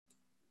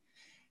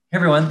Hey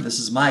everyone, this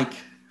is Mike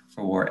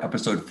for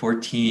episode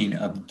 14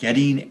 of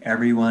Getting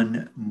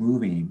Everyone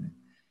Moving,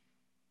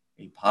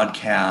 a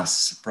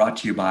podcast brought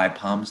to you by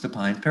Palms to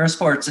Pines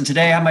Parasports. And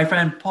today I have my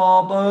friend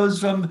Paul Bose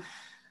from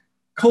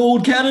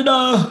cold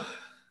Canada.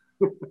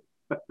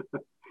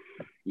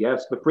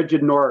 Yes, the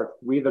frigid north.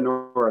 We the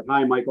north.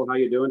 Hi, Michael. How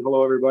you doing?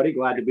 Hello, everybody.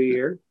 Glad to be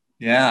here.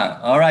 Yeah,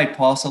 all right,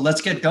 Paul. So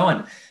let's get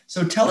going.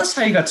 So tell us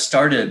how you got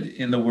started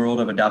in the world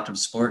of adaptive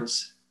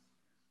sports.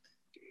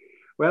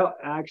 Well,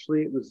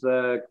 actually, it was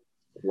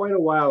quite a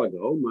while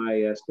ago.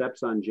 My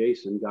stepson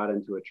Jason got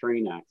into a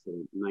train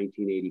accident in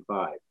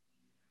 1985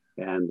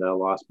 and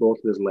lost both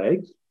of his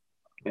legs.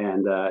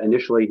 And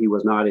initially, he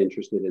was not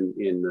interested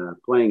in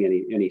playing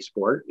any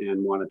sport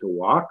and wanted to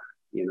walk.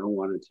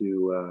 Wanted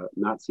to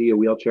not see a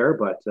wheelchair,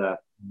 but the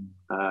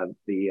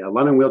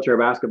London Wheelchair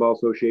Basketball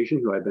Association,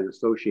 who I've been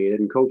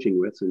associated and coaching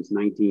with since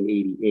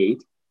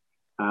 1988.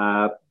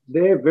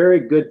 They have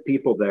very good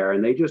people there,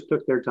 and they just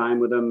took their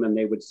time with him, and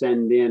they would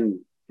send in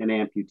an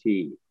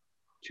amputee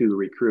to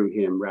recruit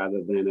him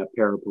rather than a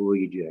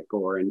paraplegic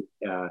or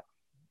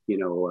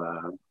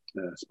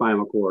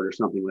spinal cord or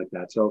something like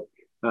that. So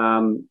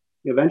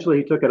eventually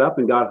he took it up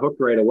and got hooked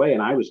right away.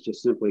 And I was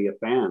just simply a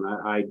fan.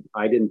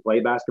 I didn't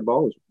play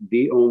basketball. It was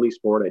the only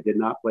sport I did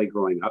not play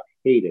growing up,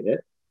 hated it.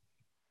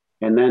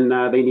 And then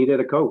they needed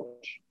a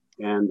coach.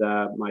 And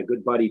my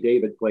good buddy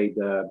David played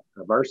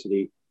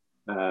varsity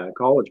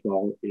college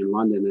ball in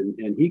London,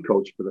 and he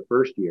coached for the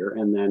first year,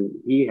 and then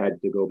he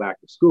had to go back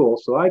to school.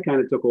 So I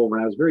kind of took over,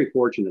 and I was very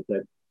fortunate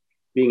that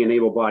being an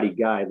able-bodied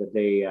guy, that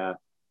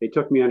they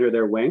took me under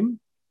their wing.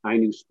 I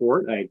knew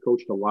sport. I had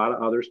coached a lot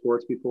of other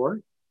sports before,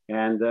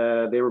 and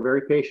they were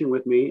very patient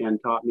with me and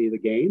taught me the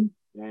game.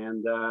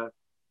 And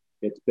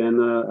it's been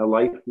a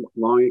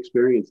lifelong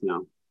experience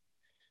now.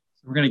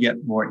 So we're going to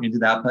get more into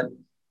that, but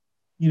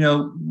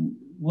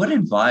what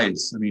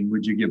advice,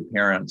 would you give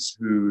parents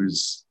who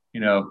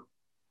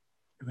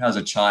has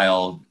a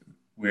child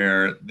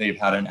where they've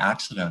had an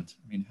accident?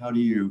 How do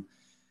you,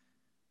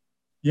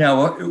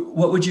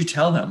 what would you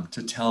tell them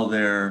to tell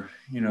their,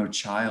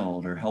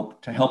 child or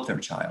help their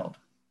child?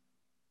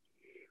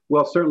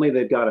 Well, certainly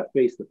they've got to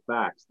face the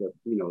facts that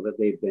that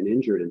they've been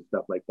injured and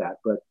stuff like that.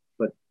 But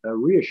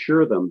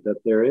reassure them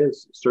that there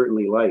is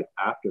certainly life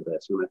after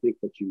this. And I think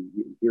that you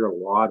hear a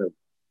lot of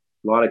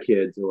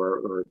kids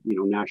or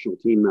national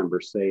team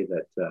members say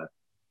that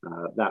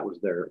that was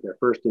their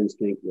first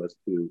instinct was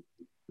to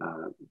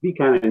be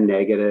kind of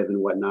negative and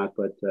whatnot.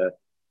 But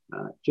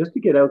just to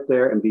get out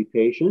there and be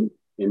patient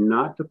and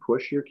not to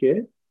push your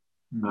kid.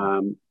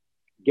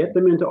 Get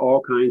them into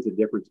all kinds of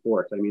different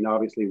sports.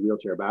 Obviously,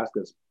 wheelchair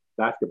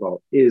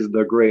basketball is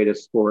the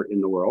greatest sport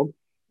in the world.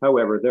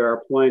 However, there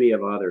are plenty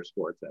of other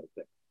sports out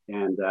there.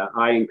 And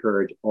I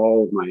encourage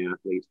all of my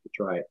athletes to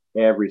try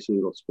every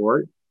single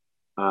sport.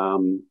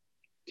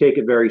 Take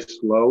it very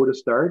slow to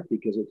start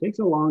because it takes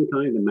a long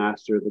time to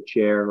master the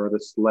chair or the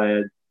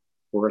sled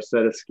or a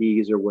set of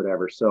skis or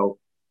whatever. So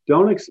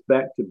don't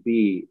expect to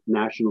be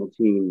national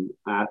team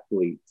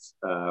athletes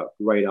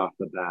right off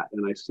the bat.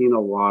 And I've seen a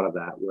lot of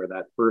that where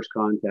that first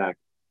contact,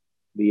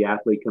 the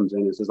athlete comes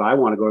in and says, I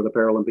want to go to the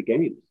Paralympic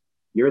Games.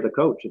 You're the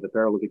coach of the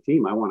Paralympic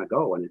team. I want to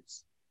go. And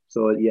it's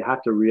so you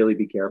have to really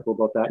be careful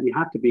about that. And you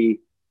have to be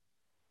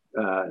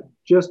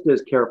just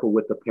as careful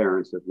with the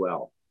parents as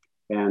well.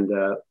 And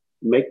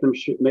make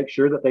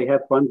sure that they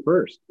have fun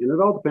first. And it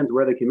all depends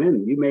where they come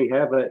in. You may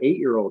have an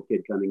 8-year-old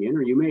kid coming in,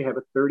 or you may have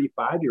a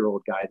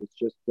 35-year-old guy that's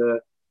just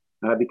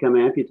become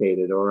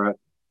amputated, or a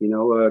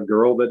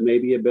girl that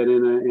maybe had been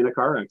in a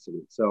car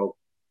accident. So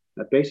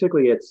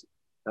basically, it's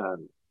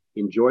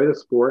enjoy the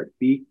sport.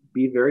 Be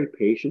very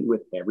patient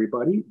with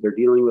everybody. They're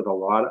dealing with a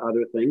lot of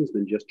other things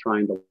than just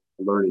trying to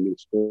learn a new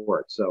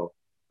sport. So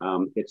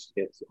it's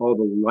all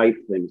the life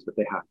things that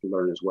they have to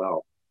learn as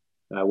well.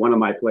 One of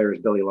my players,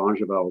 Billy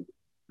Langeveld,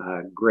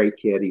 great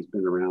kid. He's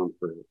been around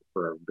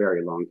for a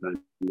very long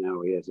time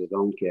now. He has his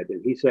own kid.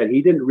 And he said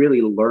he didn't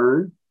really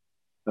learn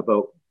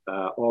about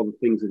all the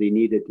things that he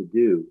needed to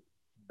do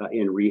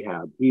in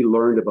rehab. He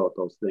learned about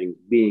those things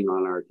being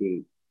on our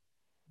team.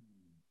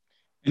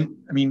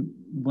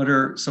 What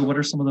are some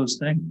of those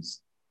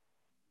things?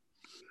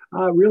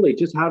 Really,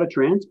 just how to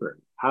transfer,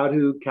 how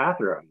to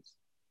catheterize,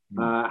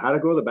 how to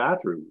go to the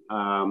bathroom.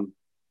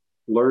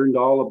 Learned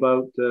all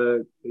about,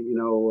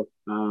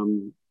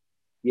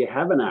 you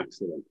have an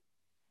accident,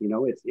 you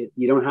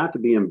don't have to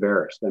be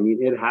embarrassed.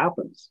 It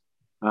happens.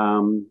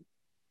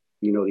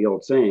 The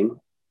old saying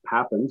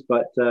happens,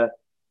 but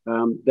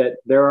that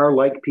there are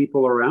like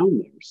people around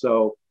there.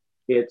 So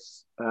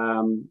it's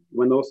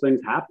when those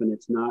things happen,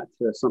 it's not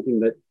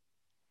something that,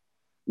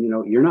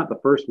 you're not the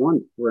first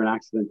one for an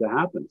accident to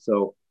happen.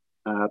 So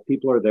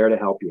people are there to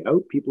help you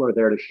out. People are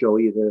there to show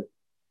you the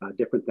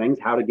different things,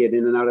 how to get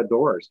in and out of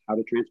doors, how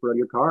to transfer out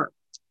your car,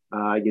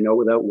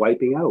 without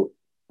wiping out.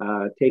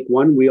 Take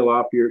one wheel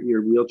off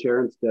your wheelchair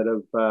instead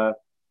of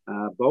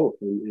both.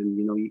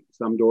 And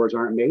some doors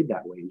aren't made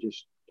that way. And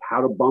just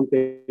how to bump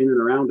in and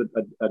around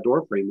a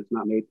door frame that's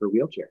not made for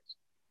wheelchairs.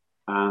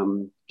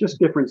 Just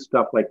different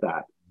stuff like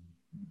that.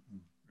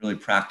 Really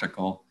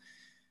practical.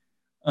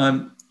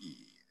 Um,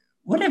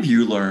 what have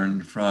you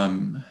learned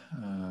from,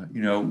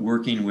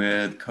 working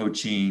with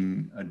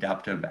coaching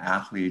adaptive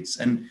athletes,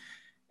 and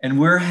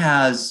where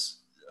has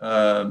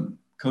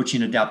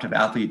coaching adaptive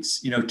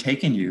athletes,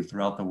 taken you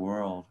throughout the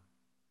world?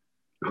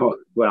 Oh,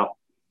 well,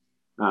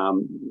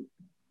 um,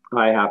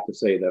 I have to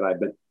say that I've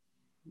been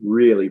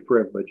really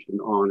privileged and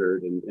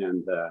honored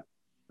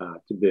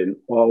to been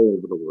all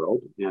over the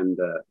world. And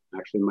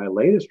actually, my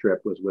latest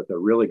trip was with a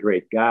really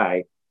great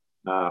guy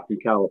from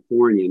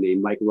California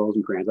named Mike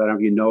Rosenkrantz. I don't know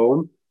if you know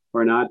him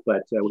or not,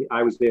 but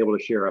I was able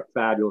to share a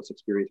fabulous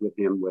experience with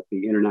him with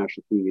the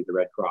International Community of the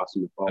Red Cross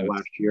in the fall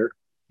last year.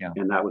 Yeah.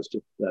 And that was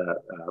just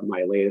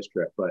my latest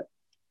trip. But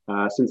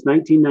since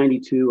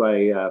 1992,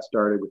 I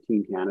started with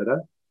Team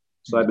Canada.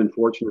 So I've been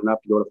fortunate enough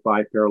to go to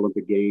 5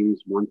 Paralympic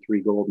Games, won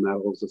 3 gold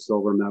medals, a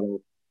silver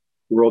medal,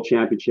 World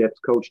Championships,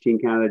 coached Team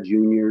Canada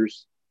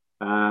juniors.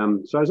 So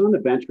I was on the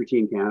bench for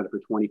Team Canada for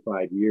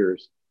 25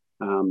 years.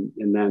 And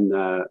then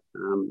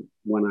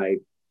when I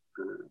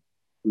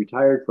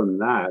retired from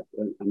that,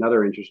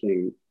 another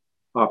interesting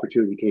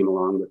opportunity came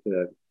along with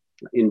the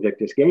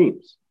Invictus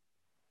Games.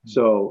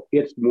 So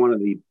it's one of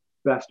the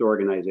best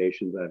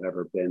organizations I've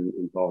ever been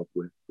involved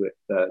with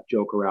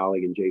Joe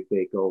Corrali and Jay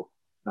Faco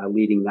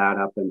leading that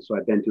up. And so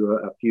I've been to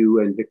a few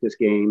Invictus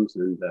Games,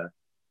 and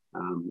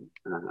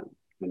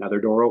another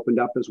door opened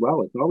up as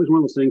well. It's always one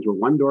of those things where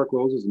one door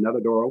closes, another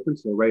door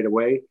opens. So right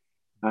away,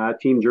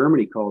 Team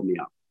Germany called me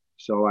up.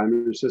 So I'm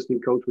an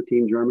assistant coach with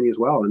Team Germany as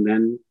well. And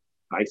then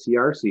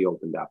ICRC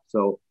opened up.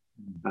 So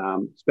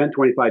spent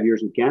 25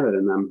 years in Canada,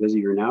 and I'm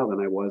busier now than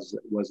I was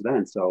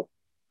then. So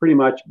pretty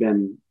much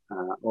been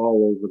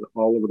all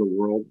over the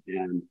world,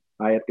 and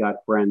I have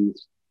got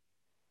friends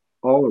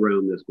all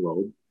around this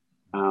globe.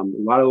 A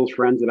lot of those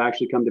friends have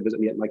actually come to visit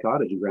me at my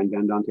cottage in Grand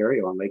Bend,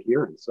 Ontario, on Lake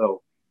Huron.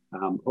 So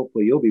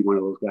hopefully you'll be one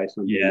of those guys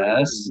someday.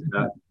 Yes.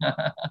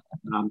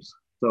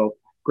 So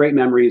great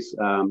memories,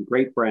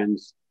 great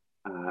friends.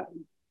 A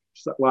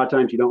lot of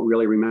times you don't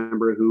really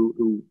remember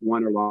who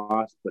won or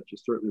lost, but you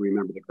certainly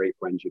remember the great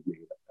friendships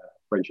you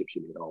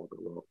made all over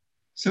the world.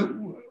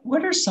 So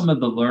what are some of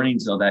the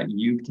learnings, though, that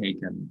you've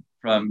taken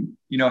from,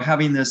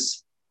 having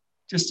this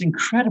just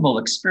incredible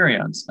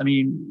experience? I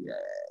mean,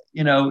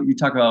 you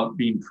talk about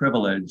being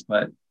privileged,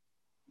 but,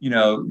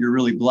 you're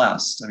really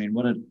blessed. I mean,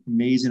 what an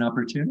amazing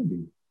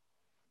opportunity.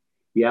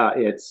 Yeah,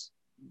 it's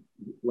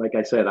like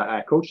I said,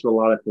 I coached a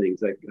lot of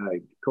things. I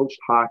coached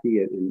hockey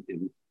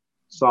and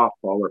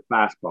softball or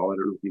fastball. I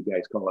don't know if you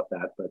guys call it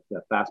that, but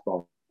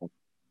fastball.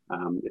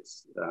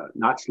 It's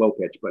not slow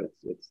pitch, but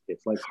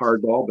it's like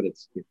hardball, but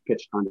it's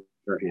pitched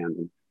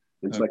underhand.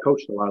 And so I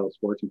coached a lot of those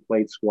sports and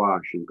played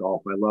squash and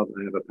golf. I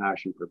have a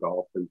passion for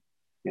golf and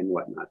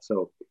whatnot.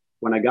 So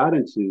when I got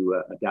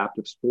into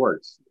adaptive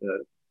sports,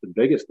 the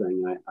biggest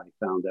thing I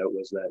found out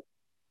was that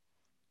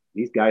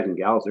these guys and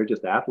gals, they're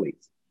just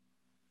athletes.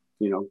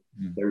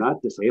 They're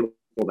not disabled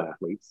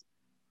athletes.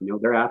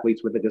 They're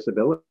athletes with a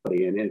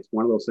disability. And it's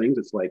one of those things,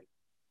 it's like,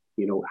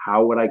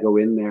 how would I go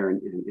in there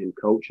and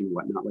coach and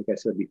whatnot? Like I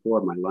said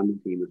before, my London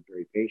team was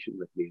very patient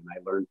with me. And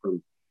I learned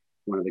from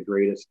one of the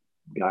greatest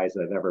guys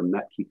that I've ever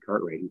met, Keith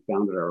Cartwright, who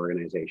founded our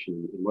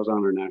organization and was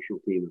on our national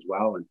team as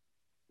well. And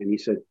he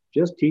said,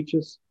 just teach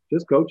us,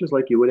 just coach us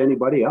like you would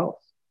anybody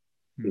else.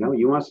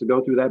 You want us to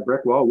go through that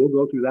brick wall, we'll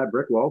go through that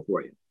brick wall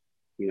for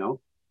you.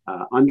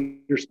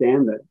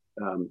 Understand that,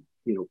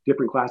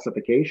 different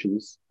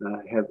classifications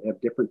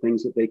have different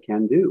things that they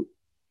can do.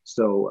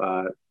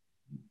 So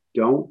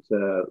don't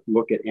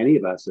look at any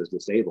of us as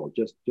disabled.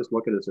 Just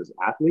look at us as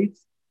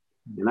athletes.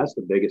 And that's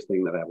the biggest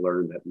thing that I've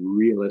learned, that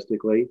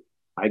realistically,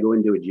 I go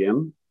into a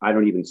gym, I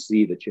don't even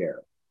see the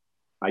chair.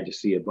 I just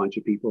see a bunch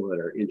of people that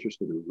are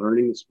interested in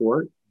learning the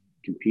sport,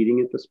 competing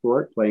at the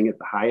sport, playing at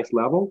the highest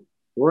level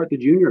or at the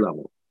junior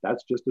level.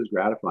 That's just as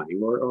gratifying.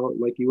 Or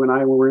like you and I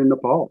when we were in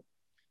Nepal.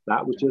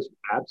 That was just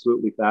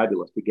absolutely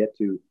fabulous to get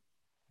to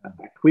a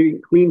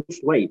clean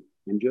slate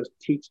and just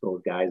teach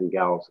those guys and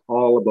gals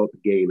all about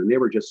the game. And they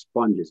were just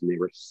sponges, and they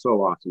were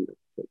so awesome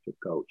to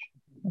coach.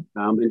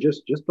 And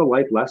just the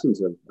life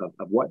lessons of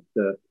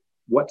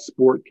what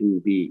sport can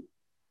be.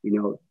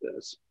 The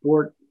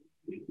sport,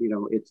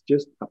 it's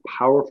just a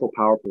powerful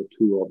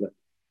tool.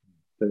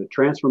 The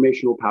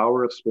transformational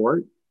power of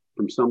sport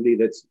from somebody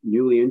that's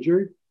newly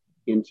injured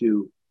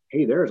into,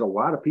 hey, there's a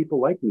lot of people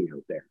like me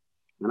out there,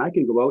 and I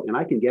can go out and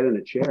I can get in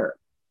a chair,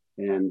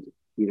 and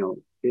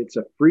it's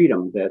a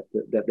freedom that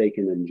they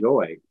can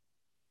enjoy,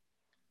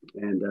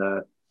 and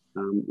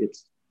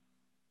it's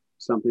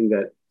something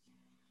that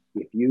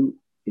if you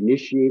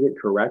initiate it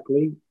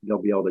correctly,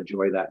 they'll be able to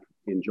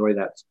enjoy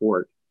that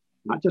sport,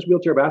 not just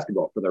wheelchair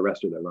basketball, for the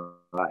rest of their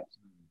lives.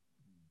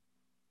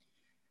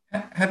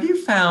 Have you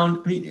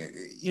found,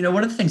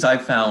 one of the things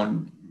I've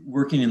found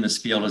working in this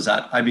field is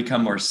that I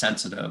become more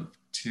sensitive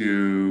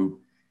to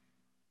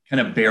kind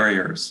of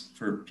barriers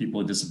for people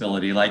with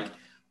disability. Like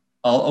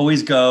I'll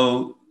always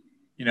go,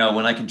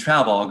 when I can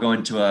travel, I'll go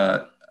into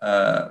a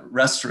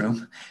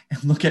restroom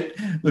and look at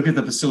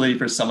the facility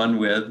for someone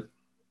with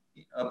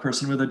a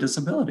person with a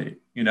disability.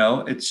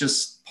 It's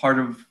just part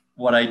of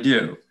what I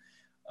do.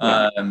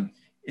 Yeah.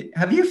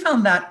 Have you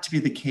found that to be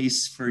the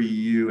case for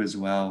you as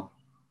well?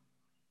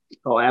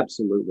 Oh,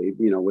 absolutely.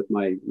 With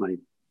my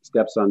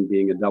stepson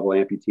being a double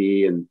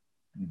amputee and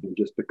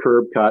just the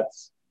curb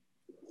cuts,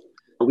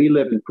 we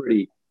live in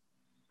pretty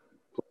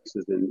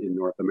places in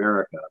North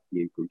America,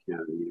 being from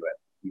Canada,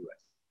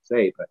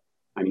 USA. But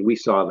I mean, we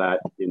saw that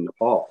in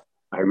Nepal.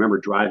 I remember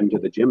driving to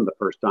the gym the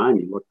first time.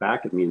 He looked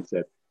back at me and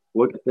said,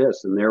 "Look at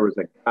this!" And there was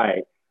a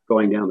guy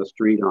going down the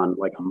street on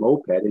like a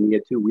moped, and he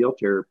had two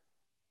wheelchair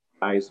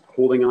guys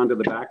holding onto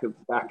the back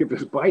of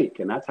his bike,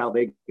 and that's how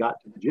they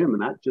got to the gym.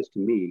 And that just to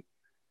me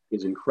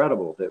is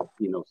incredible. That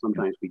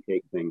sometimes we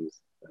take things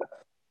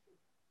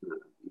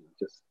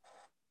just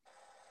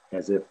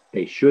as if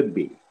they should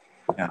be.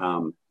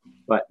 Yeah.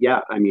 But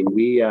yeah, I mean,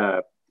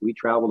 we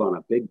traveled on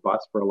a big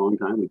bus for a long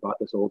time. We bought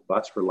this old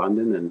bus for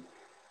London,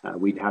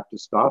 and we'd have to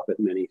stop at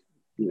many,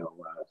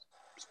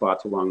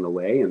 spots along the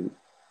way. And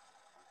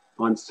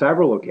on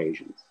several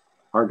occasions,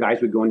 our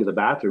guys would go into the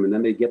bathroom, and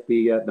then they'd get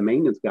the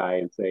maintenance guy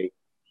and say,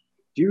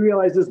 "Do you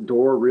realize this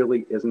door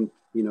really isn't,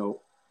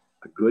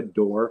 a good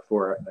door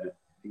for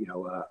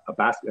a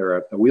basket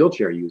or a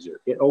wheelchair user?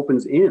 It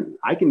opens in.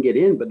 I can get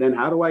in, but then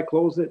how do I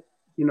close it?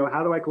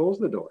 How do I close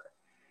the door?"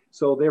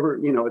 So they were,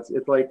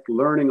 it's like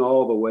learning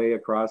all the way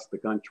across the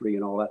country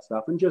and all that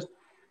stuff. And just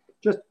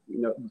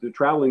the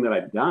traveling that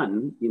I've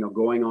done,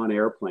 going on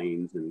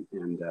airplanes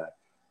and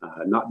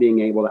not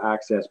being able to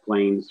access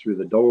planes through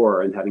the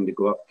door and having to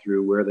go up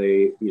through where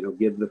they,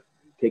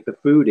 take the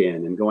food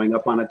in, and going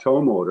up on a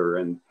tow motor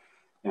and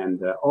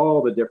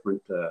all the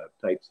different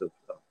types of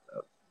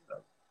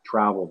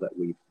travel that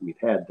we've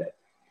had, that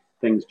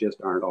things just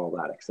aren't all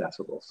that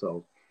accessible.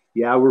 So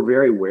yeah, we're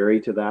very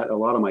wary to that. A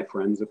lot of my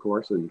friends, of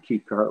course, and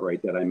Keith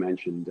Cartwright that I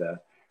mentioned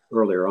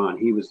earlier on,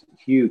 he was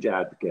a huge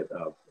advocate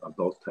of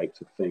those types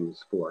of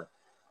things for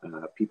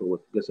people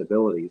with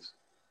disabilities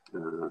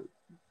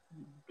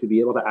to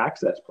be able to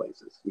access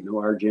places.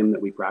 Our gym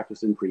that we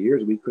practiced in for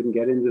years, we couldn't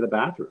get into the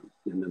bathroom.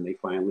 And then they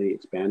finally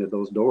expanded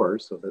those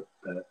doors so that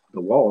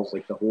the walls,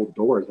 like the whole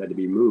doors, had to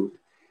be moved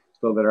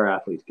so that our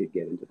athletes could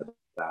get into the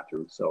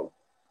bathroom. So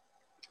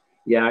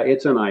yeah,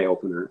 it's an eye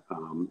opener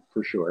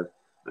for sure.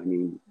 I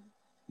mean,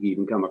 you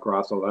even come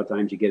across a lot of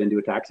times you get into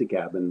a taxi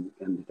cab and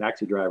the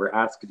taxi driver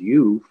asks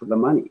you for the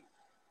money,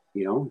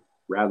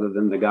 rather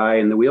than the guy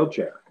in the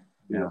wheelchair,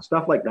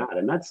 stuff like that.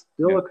 And that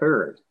still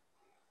occurs.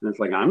 And it's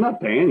like, I'm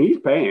not paying, he's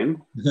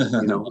paying,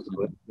 so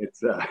it's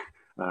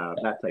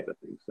that type of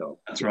thing. So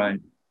that's right.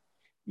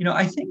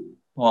 I think,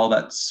 Paul,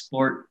 that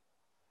sport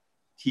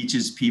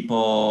teaches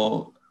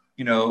people,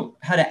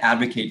 how to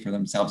advocate for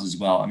themselves as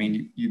well. I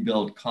mean, you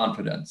build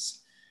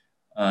confidence.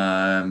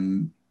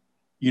 You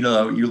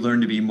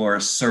learn to be more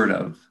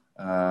assertive.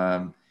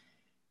 Have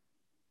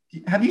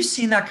you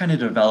seen that kind of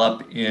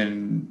develop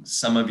in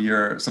some of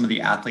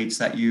the athletes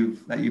that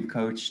you've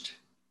coached?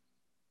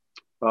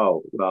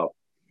 Oh, well,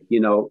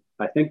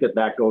 I think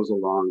that goes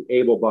along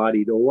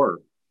able-bodied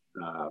or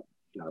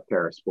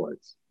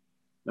parasports.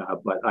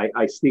 But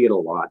I see it a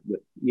lot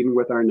even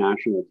with our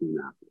national team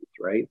athletes,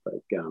 right?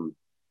 Like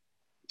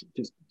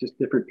just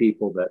different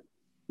people that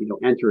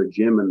enter a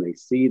gym and they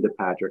see the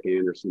Patrick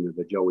Anderson or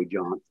the Joey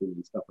Johnson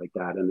and stuff like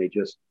that, and they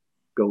just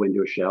go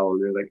into a shell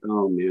and they're like,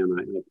 "Oh man,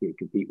 I can't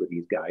compete with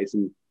these guys."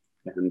 And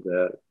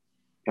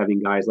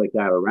having guys like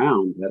that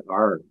around that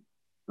are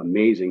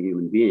amazing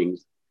human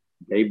beings,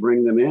 they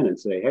bring them in and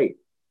say, "Hey,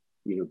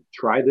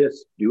 try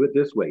this, do it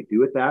this way,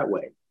 do it that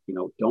way.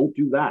 Don't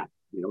do that."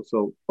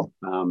 So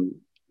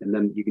and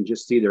then you can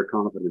just see their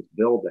confidence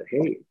build. That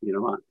hey,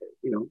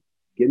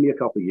 give me a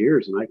couple of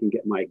years and I can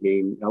get my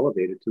game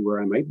elevated to where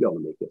I might be able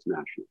to make this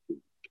national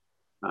team.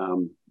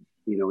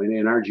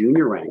 In our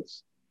junior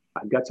ranks,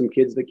 I've got some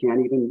kids that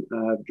can't even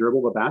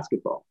dribble the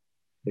basketball.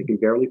 They can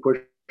barely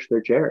push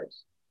their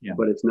chairs. Yeah.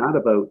 But it's not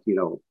about,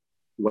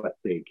 what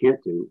they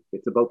can't do.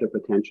 It's about their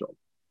potential.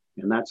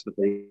 And that's the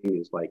thing,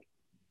 is like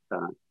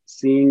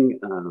seeing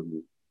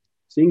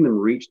them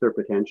reach their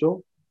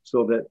potential,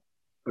 so that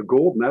a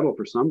gold medal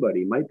for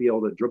somebody might be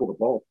able to dribble the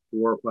ball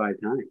 4 or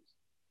 5 times.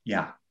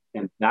 Yeah.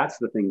 And that's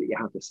the thing that you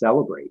have to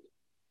celebrate.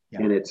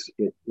 Yeah. And it's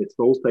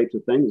those types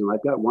of things. And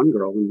I've got one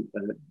girl who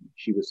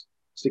she was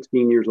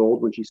 16 years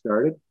old when she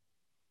started,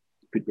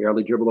 could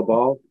barely dribble the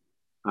ball.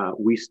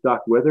 We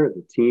stuck with her.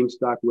 The team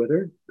stuck with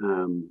her,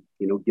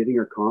 giving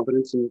her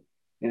confidence. And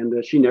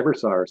she never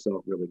saw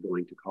herself really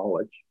going to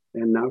college.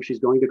 And now she's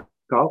going to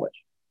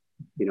college.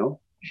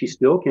 She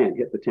still can't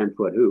hit the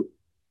 10-foot hoop,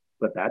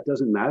 but that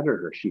doesn't matter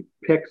to her. She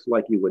picks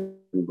like you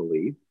wouldn't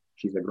believe.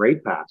 She's a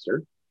great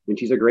passer, and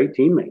she's a great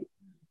teammate.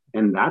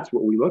 And that's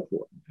what we look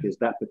for, is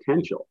that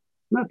potential.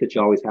 Not that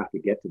you always have to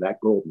get to that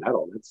gold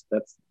medal.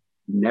 That's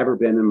never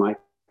been in my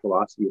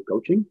philosophy of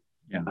coaching.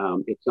 Yeah.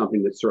 It's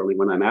something that certainly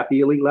when I'm at the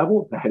elite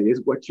level, that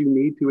is what you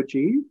need to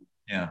achieve.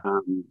 Yeah.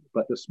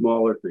 But the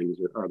smaller things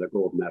are the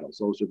gold medals.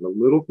 Those are the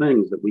little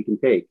things that we can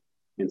take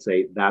and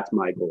say, that's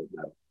my gold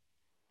medal.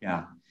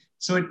 Yeah.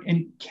 So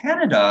in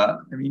Canada,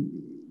 I mean,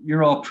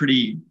 you're all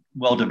pretty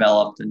well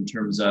developed in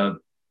terms of,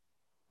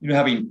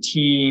 having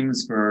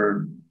teams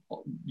for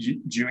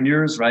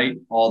juniors, right,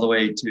 all the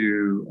way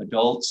to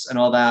adults and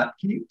all that.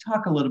 Can you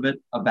talk a little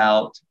bit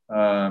about,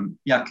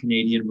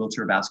 Canadian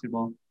wheelchair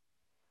basketball?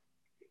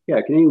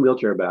 Yeah, Canadian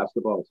Wheelchair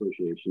Basketball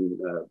Association,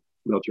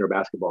 Wheelchair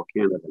Basketball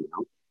Canada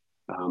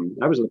now.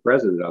 I was the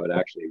president of it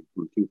actually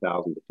from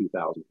 2000 to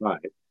 2005,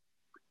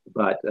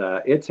 but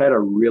it's had a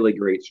really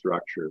great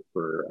structure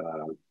for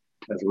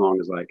as long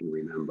as I can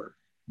remember.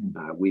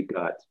 We've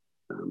got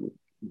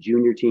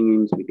junior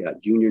teams, we've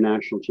got junior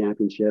national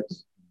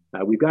championships.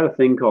 We've got a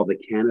thing called the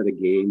Canada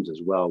Games as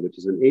well, which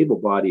is an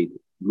able-bodied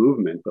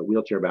movement, but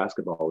wheelchair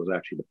basketball was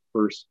actually the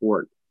first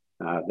sport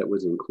that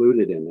was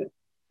included in it.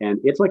 And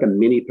it's like a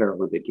mini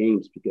Paralympic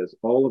Games because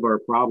all of our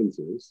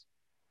provinces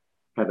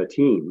have a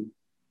team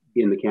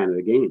in the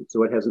Canada Games.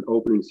 So it has an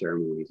opening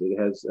ceremonies, it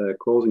has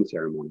closing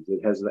ceremonies,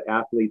 it has the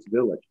athletes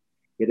village,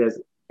 it has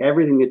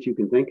everything that you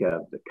can think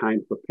of that kind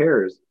of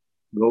prepares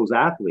those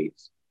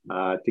athletes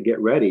to get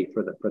ready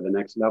for the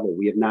next level.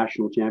 We have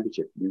national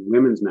championships,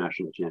 women's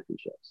national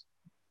championships.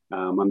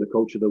 I'm the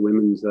coach of the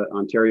women's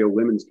Ontario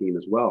women's team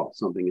as well.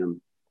 Something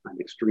I'm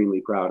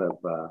extremely proud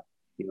of.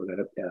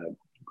 That a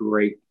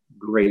great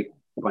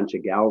bunch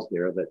of gals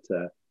there.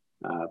 That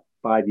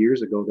 5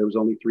 years ago there was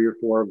only 3 or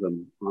 4 of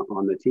them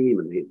on the team,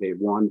 and they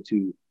wanted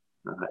to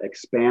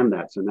expand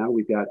that. So now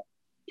we've got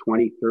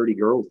 20, 30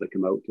 girls that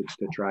come out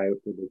to try out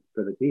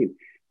for the team.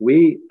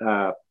 We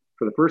for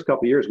the first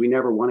couple of years we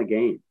never won a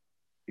game.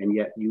 And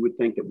yet you would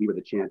think that we were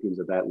the champions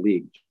of that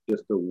league,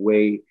 just the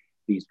way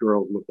these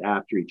girls looked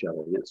after each other.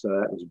 And so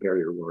that was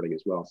very rewarding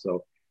as well.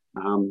 So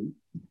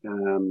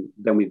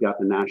then we've got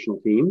the national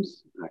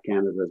teams.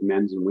 Canada's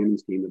men's and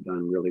women's team have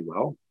done really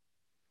well.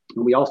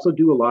 And we also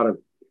do a lot of,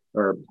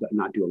 or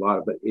not do a lot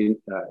of, but in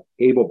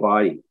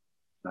able-bodied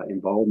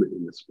involvement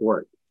in the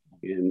sport.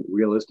 And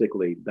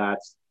realistically,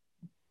 that's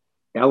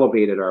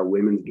elevated our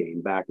women's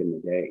game back in the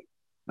day.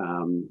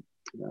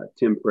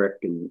 Tim Frick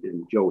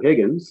and Joe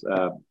Higgins,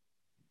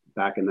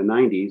 back in the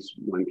 90s,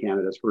 won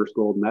Canada's first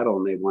gold medal,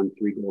 and they won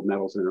 3 gold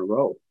medals in a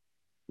row.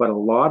 But a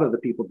lot of the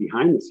people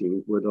behind the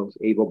scenes were those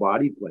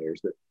able-bodied players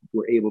that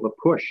were able to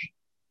push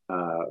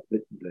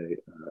the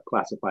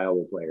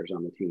classifiable players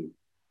on the team.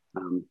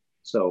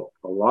 So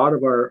a lot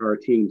of our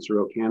teams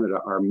throughout Canada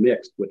are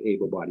mixed with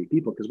able-bodied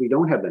people because we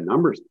don't have the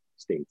numbers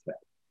states have.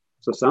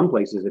 So some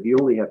places, if you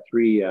only have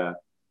 3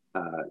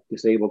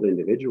 disabled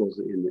individuals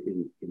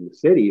in the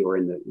city or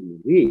in the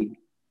league,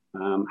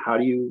 how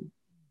do you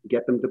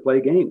get them to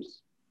play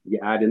games? You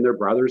add in their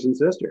brothers and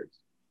sisters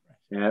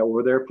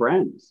or their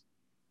friends,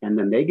 and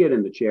then they get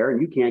in the chair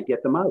and you can't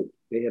get them out.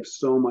 They have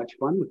so much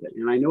fun with it.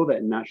 And I know that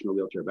in National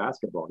Wheelchair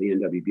Basketball, the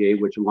NWBA,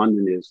 which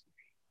London is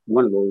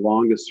one of the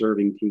longest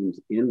serving teams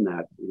in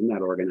that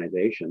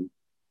organization,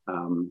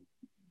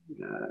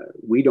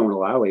 we don't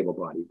allow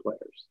able-bodied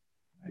players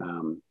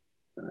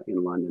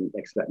in London,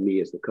 except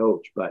me as the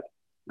coach. But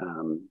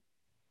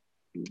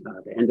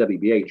the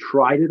NWBA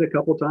tried it a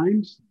couple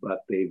times, but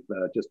they've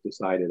just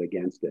decided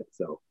against it.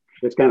 So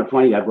it's kind of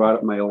funny. I brought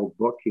up my old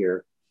book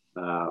here.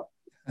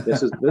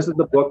 This is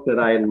the book that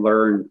I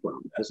learned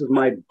from. This is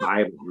my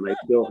Bible, and I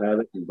still have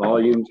it in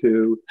volume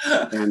 2.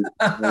 And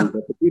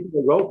the people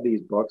who wrote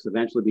these books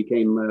eventually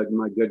became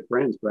my good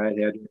friends, Brad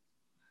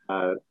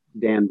Hedrick,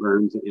 Dan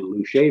Burns, and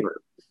Lou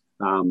Shaver.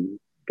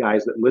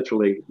 Guys that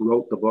literally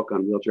wrote the book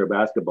on wheelchair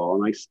basketball,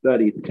 and I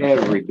studied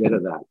every bit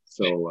of that.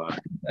 So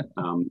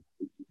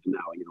now,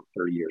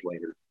 30 years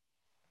later,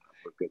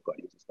 we're good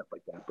buddies and stuff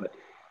like that.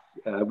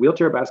 But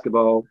wheelchair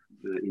basketball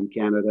in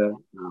Canada,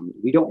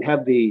 we don't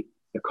have the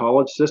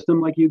college system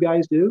like you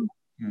guys do,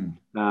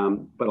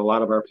 but a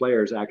lot of our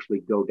players actually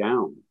go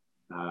down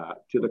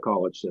to the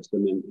college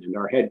system. And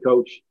our head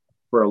coach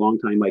for a long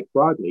time, Mike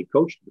Broadley,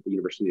 coached at the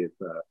University of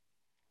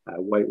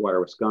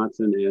Whitewater,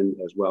 Wisconsin, and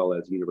as well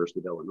as University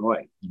of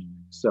Illinois.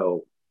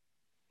 So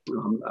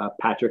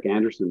Patrick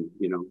Anderson,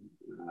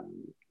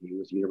 he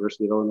was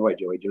University of Illinois,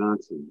 Joey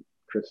Johnson,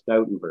 Chris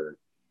Stoutenberg,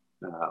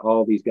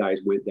 all these guys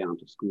went down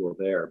to school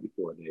there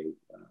before they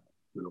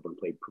went over and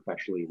played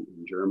professionally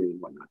in Germany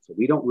and whatnot. So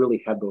we don't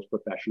really have those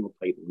professional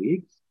type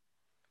leagues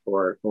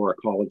or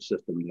a college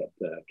system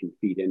that can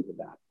feed into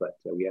that. But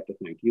we have to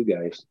thank you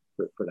guys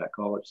for that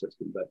college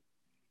system. But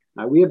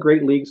we have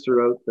great leagues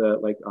throughout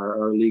like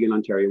our league in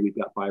Ontario. We've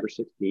got 5 or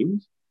 6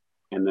 teams.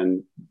 And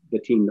then the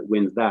team that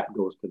wins that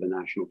goes to the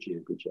national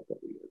championship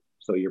every year.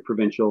 So your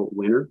provincial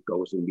winner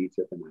goes and meets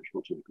at the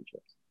national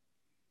championships.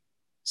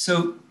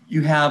 So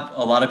you have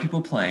a lot of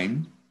people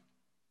playing,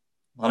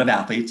 a lot of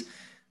athletes.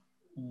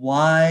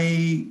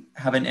 Why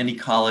haven't any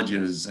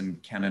colleges in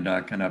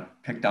Canada kind of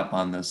picked up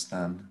on this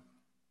then?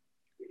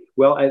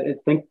 Well, I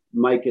think,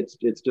 Mike, it's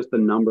just the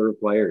number of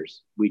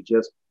players. We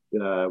just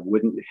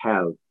wouldn't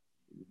have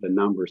the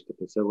numbers to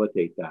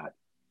facilitate that.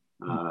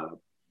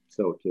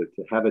 So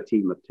to have a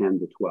team of 10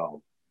 to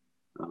 12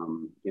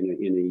 in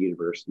a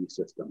university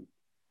system.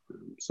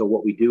 So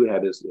what we do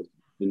have is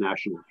the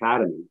National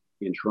Academy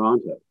in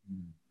Toronto,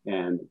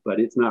 but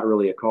it's not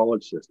really a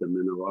college system,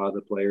 and a lot of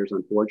the players,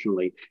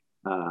 unfortunately,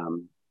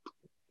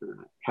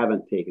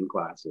 haven't taken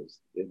classes.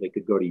 They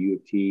could go to U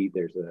of T.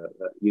 There's a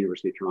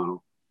University of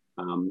Toronto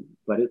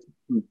But it's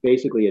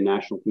basically a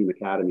national team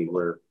academy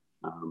where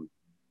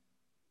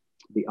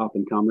the up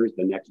and comers,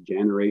 the next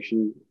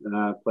generation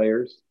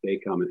players, they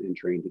come and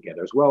train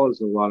together, as well as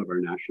a lot of our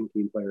national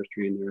team players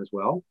train there as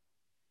well.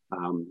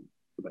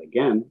 But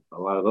again, a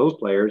lot of those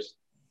players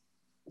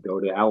go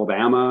to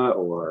Alabama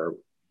or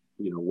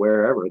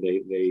wherever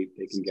they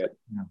can get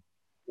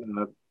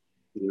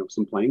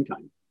some playing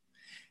time.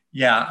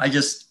 Yeah,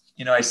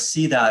 I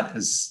see that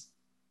as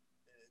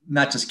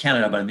not just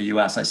Canada, but in the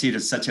US. I see it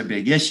as such a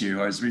big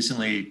issue. I was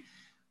recently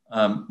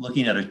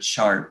looking at a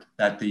chart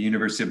that the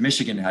University of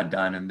Michigan had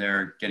done, and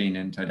they're getting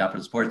into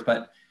adaptive sports.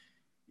 But,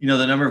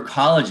 the number of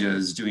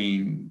colleges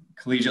doing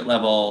collegiate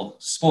level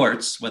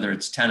sports, whether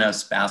it's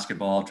tennis,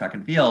 basketball, track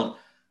and field,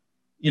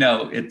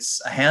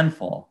 it's a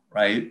handful,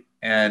 right?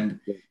 And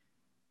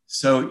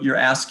so you're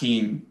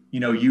asking,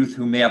 youth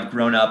who may have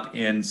grown up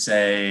in,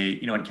 say,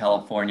 in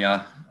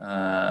California,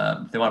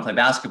 if they want to play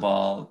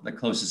basketball, the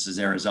closest is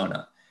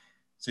Arizona.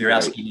 So you're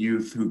asking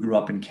youth who grew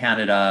up in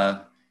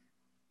Canada,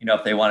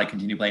 if they want to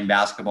continue playing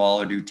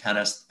basketball or do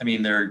tennis,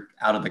 they're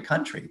out of the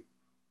country.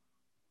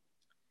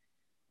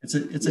 It's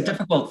a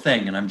difficult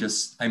thing. And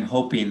I'm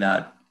hoping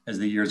that as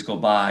the years go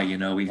by,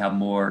 we have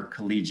more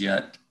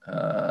collegiate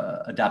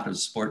adaptive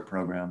sport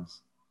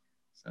programs.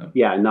 So.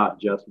 Yeah, not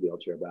just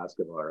wheelchair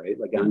basketball, right?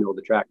 Like I know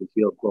the track and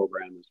field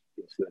program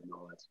is good and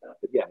all that stuff.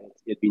 But yeah,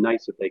 it'd be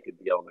nice if they could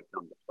be able to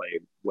come to play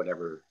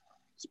whatever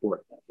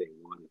sport that they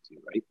wanted to,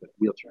 right? But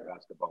wheelchair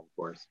basketball, of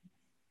course,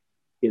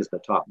 is the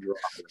top draw,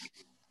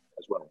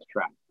 as well as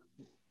track.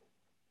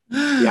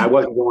 Yeah, I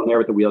wasn't going there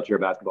with the wheelchair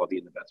basketball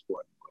being the best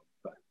sport,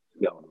 but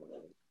we all know that.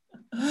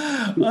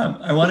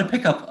 I want to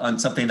pick up on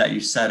something that you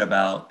said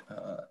about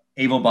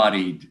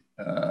able-bodied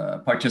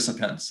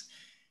participants,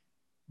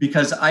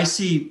 because I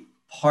see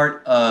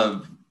part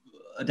of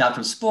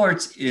adaptive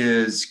sports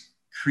is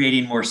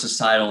creating more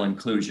societal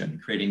inclusion,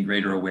 creating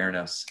greater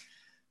awareness.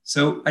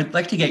 So I'd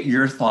like to get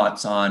your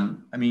thoughts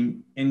on,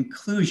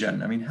 inclusion.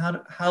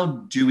 How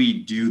do we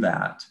do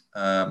that?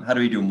 How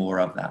do we do more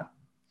of that?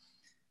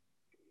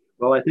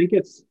 Well, I think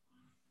it's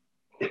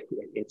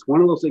one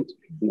of those things.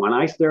 When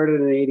I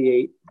started in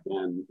 '88,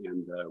 and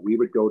we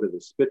would go to the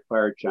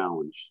Spitfire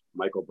Challenge.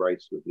 Michael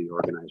Bryce was the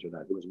organizer of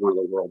that. It was one of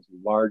the world's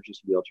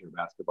largest wheelchair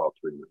basketball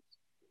tournaments.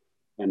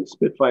 And the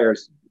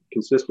Spitfires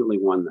consistently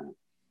won that.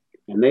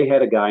 And they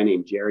had a guy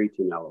named Jerry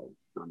Tonello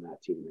on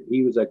that team. And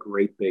he was a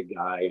great big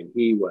guy, and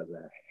he was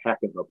a heck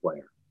of a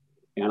player.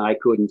 And I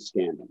couldn't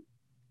stand him.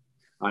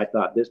 I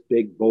thought, this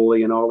big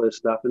bully and all this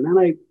stuff. And then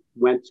I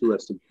went to a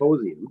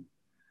symposium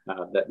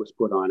that was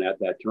put on at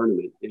that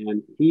tournament.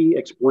 And he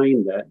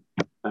explained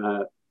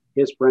that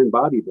his friend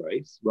Bobby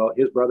Bryce, well,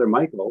 his brother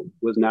Michael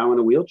was now in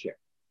a wheelchair.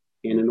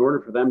 And in order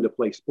for them to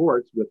play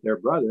sports with their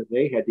brother,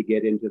 they had to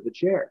get into the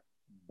chair.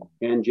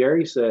 And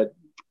Jerry said,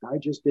 I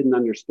just didn't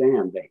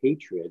understand the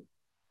hatred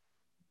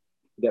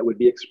that would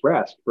be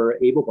expressed for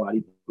an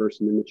able-bodied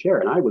person in the chair.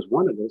 And I was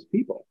one of those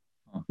people.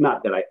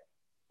 Not that I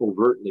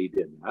overtly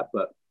did that,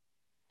 but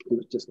it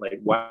was just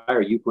like, why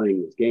are you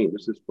playing this game?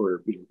 This is for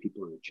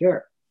people in the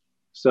chair.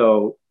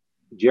 So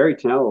Jerry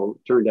Tonello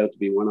turned out to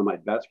be one of my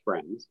best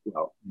friends.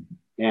 Well,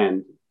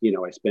 and,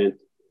 I spent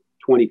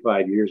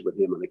 25 years with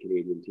him on the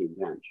Canadian team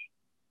bench.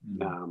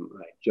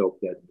 I joke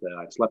that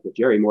I slept with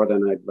Jerry more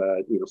than I've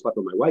slept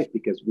with my wife,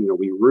 because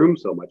we room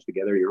so much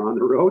together. You're on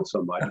the road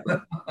so much.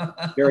 But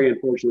Jerry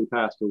unfortunately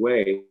passed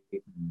away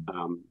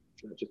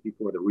just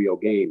before the Rio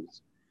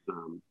Games.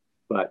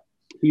 But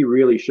he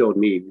really showed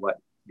me what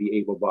the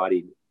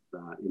able-bodied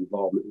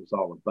involvement was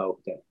all about.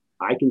 That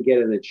I can get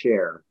in a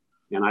chair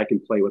and I can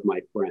play with my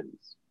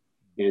friends.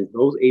 And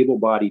those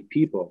able-bodied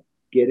people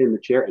get in the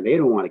chair and they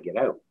don't want to get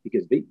out,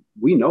 because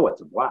we know it's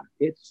a blast.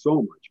 It's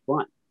so much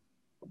fun.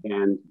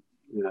 And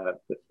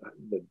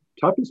the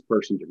toughest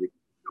person to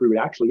recruit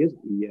actually is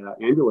the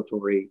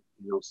ambulatory,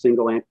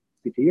 single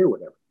amputee or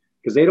whatever,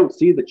 because they don't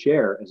see the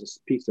chair as a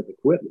piece of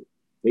equipment.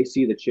 They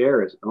see the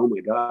chair as, oh my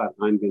God,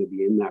 I'm going to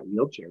be in that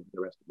wheelchair for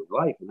the rest of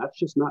my life. And that's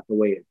just not the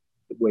way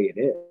it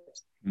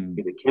is. And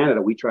in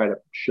Canada, we try to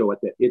show it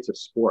that it's a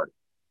sport,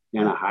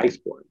 and a high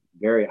sport,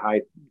 very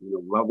high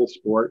level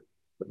sport,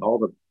 with all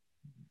the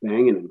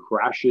banging and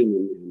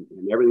crashing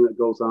and everything that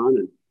goes on.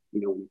 And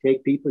when you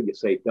take people, you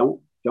say,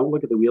 don't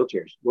look at the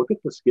wheelchairs, look at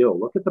the skill,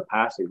 look at the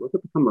passing, look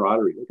at the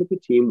camaraderie, look at the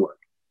teamwork.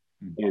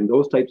 And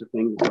those types of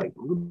things, like,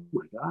 oh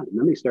my God. And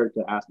then they start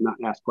to not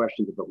ask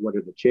questions about what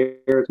are the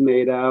chairs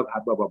made of,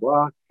 blah, blah,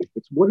 blah.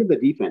 It's what are the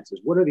defenses?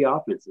 What are the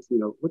offenses?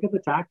 Look at the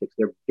tactics.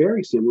 They're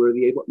very similar to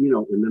the able,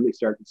 and then they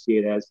start to see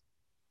it as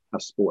a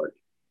sport.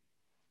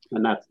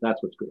 And that's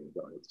what's great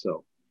about it.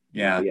 So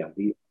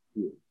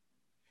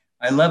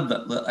I love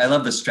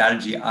the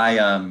strategy.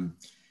 I've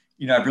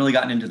really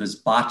gotten into this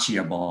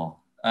boccia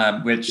ball,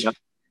 which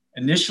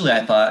initially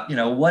I thought,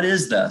 what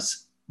is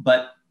this?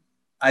 But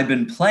I've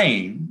been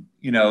playing,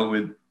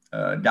 with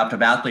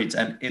adaptive athletes,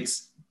 and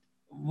it's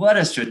what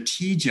a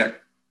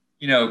strategic,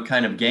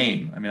 kind of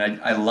game.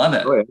 I love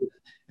it. Oh, yeah.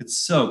 It's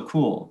so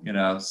cool,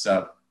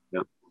 so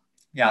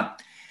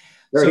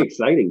Very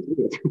exciting.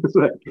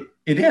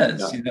 It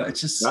is, it's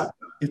just,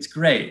 it's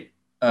great.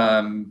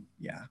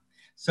 Yeah.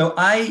 So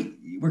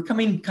we're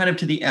coming kind of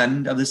to the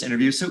end of this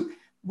interview. So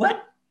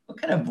what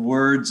kind of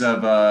words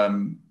of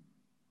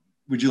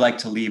would you like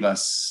to leave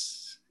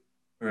us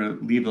or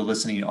leave the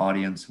listening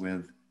audience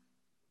with?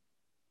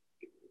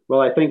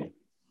 Well, I think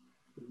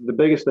the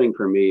biggest thing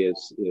for me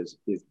is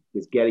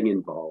getting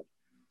involved.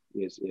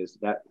 Is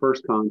that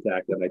first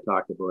contact that I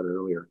talked about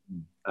earlier.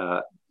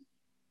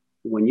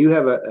 When you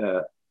have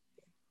a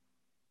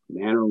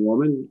man or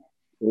woman,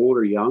 old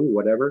or young,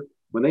 whatever,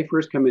 when they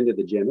first come into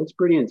the gym, it's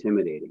pretty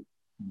intimidating.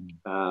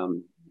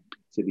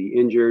 To be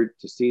injured,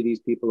 to see these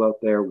people out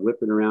there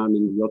whipping around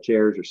in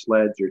wheelchairs or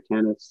sleds or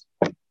tennis,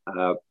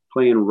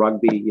 playing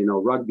rugby. You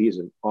know, rugby is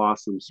an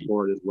awesome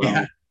sport as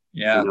well.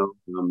 Yeah. You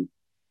know,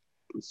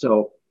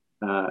 so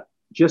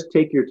just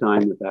take your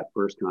time with that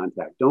first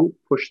contact. Don't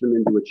push them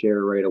into a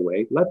chair right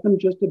away. Let them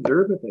just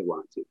observe if they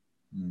want to.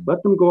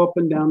 Let them go up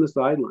and down the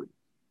sideline.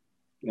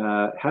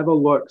 Have a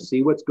look,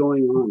 see what's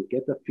going on,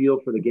 get the feel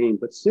for the game,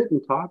 but sit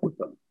and talk with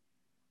them.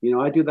 You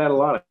know, I do that a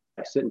lot.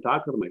 I sit and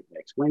talk with them. I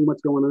explain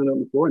what's going on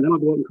the floor, and then I'll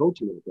go out and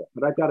coach a little bit.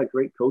 But I've got a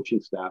great coaching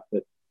staff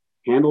that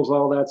handles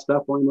all that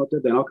stuff while I'm out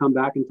there. Then I'll come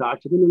back and talk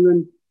to them. And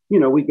then,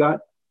 you know, we got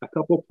a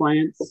couple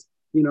plants,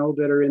 you know,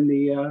 that are in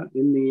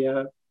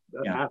the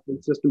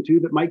athlete system too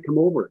that might come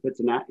over. If it's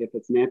an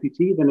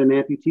amputee, then an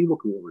amputee will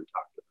come over and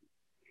talk to them.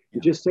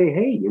 And just say,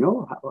 hey, you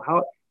know,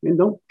 how and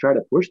don't try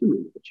to push them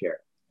into the chair.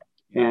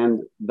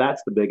 And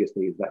that's the biggest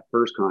thing, is that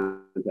first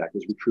contact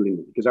is recruiting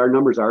them, because our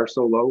numbers are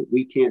so low.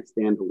 We can't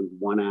stand to lose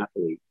one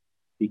athlete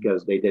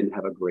because they didn't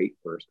have a great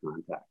first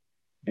contact.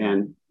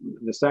 And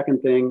the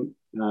second thing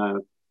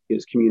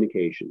is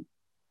communication.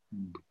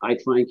 I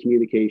find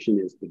communication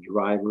is the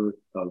driver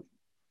of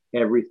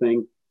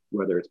everything,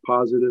 whether it's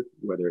positive,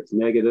 whether it's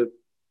negative,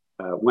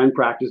 when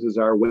practices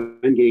are,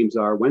 when games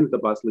are, when's the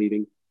bus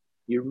leaving.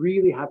 You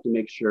really have to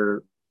make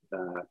sure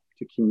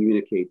to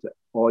communicate to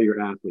all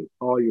your athletes,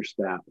 all your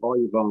staff, all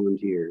your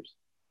volunteers.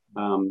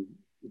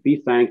 Be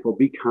thankful,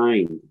 be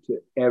kind to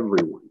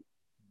everyone.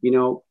 You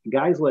know,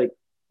 guys like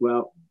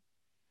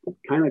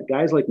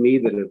me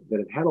that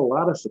have had a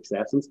lot of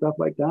success and stuff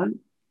like that,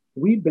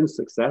 we've been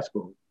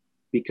successful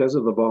because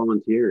of the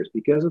volunteers,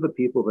 because of the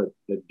people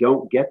that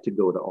don't get to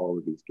go to all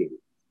of these games.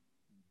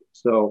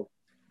 So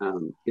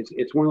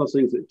it's one of those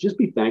things that just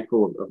be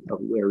thankful of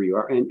where you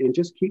are and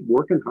just keep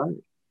working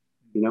hard,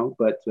 you know,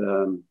 but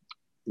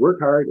work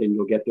hard and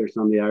you'll get there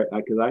someday.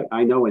 Because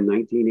I know in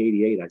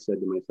 1988, I said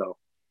to myself,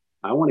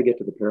 I want to get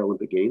to the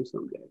Paralympic Games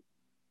someday,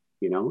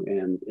 you know,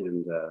 and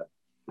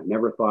I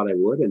never thought I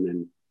would. And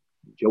then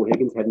Joe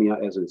Higgins had me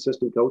out as an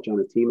assistant coach on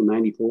a team in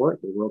 '94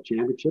 at the World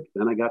Championships.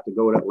 Then I got to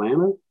go to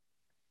Atlanta.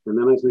 And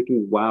then I was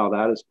thinking, wow,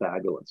 that is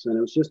fabulous. And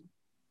it was just,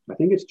 I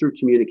think it's through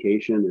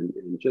communication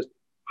and just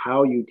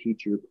how you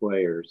teach your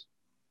players,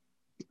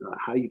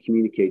 how you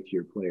communicate to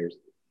your players.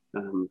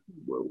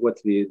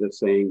 What's the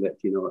saying that,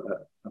 you know,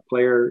 a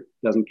player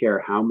doesn't care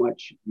how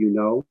much you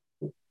know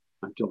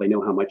until they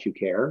know how much you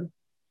care.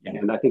 Yeah.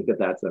 And I think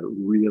that's a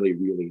really,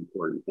 really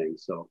important thing.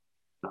 So,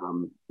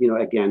 you know,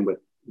 again,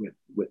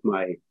 with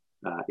my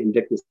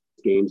Invictus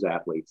Games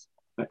athletes,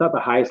 I thought the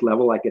highest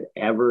level I could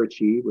ever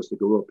achieve was to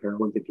go to a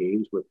Paralympic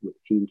Games with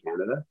Team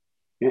Canada.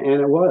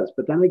 And it was.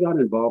 But then I got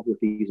involved with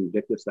these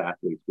Invictus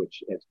athletes,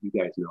 which, as you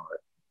guys know,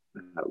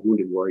 are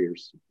Wounded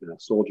Warriors,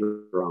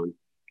 Soldier On.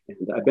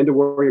 And I've been to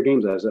Warrior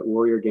Games. I was at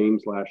Warrior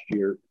Games last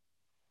year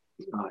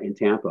in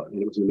Tampa,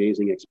 and it was an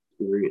amazing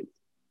experience.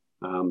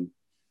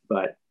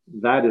 But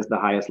that is the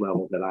highest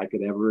level that I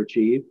could ever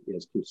achieve,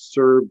 is to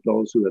serve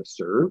those who have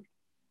served.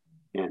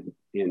 And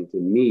to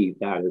me,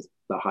 that is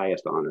the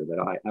highest honor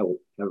that I will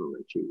ever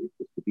achieve,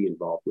 is to be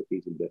involved with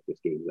these Invictus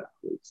Games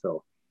athletes.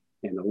 So,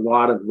 and a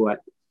lot of what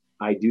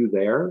I do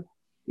there,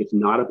 it's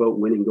not about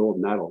winning gold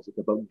medals. It's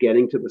about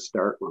getting to the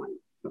start line.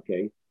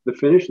 Okay. The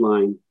finish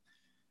line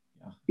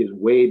is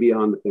way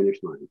beyond the finish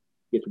line.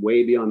 It's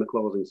way beyond the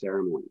closing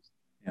ceremonies.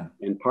 Yeah.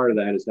 And part of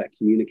that is that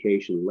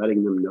communication,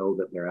 letting them know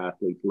that they're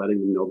athletes,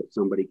 letting them know that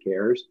somebody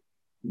cares,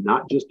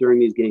 not just during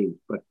these games,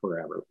 but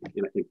forever.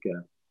 And I think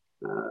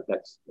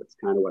that's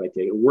kind of what I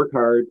take. Work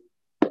hard,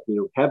 you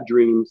know, have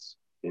dreams,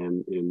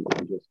 and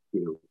just,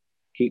 you know,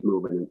 keep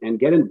moving and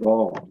get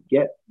involved.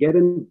 Get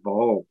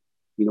involved.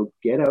 You know,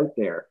 get out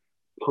there.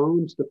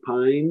 Palms to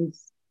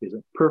Pines is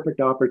a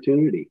perfect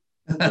opportunity,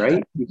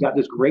 right? You've got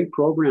this great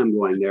program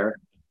going there,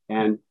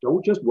 and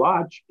don't just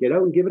watch. Get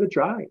out and give it a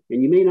try.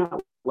 And you may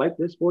not like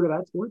this sport or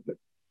that sport, but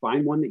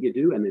find one that you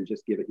do, and then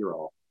just give it your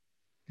all.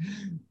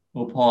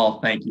 Well,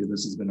 Paul, thank you.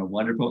 This has been a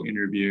wonderful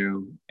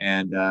interview,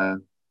 and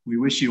we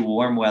wish you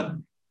warm weather.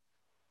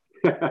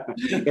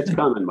 It's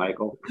coming,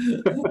 Michael.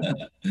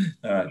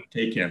 All right,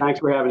 take care. Thanks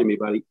for having me,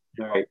 buddy.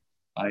 All right.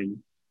 Bye.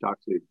 Talk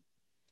soon.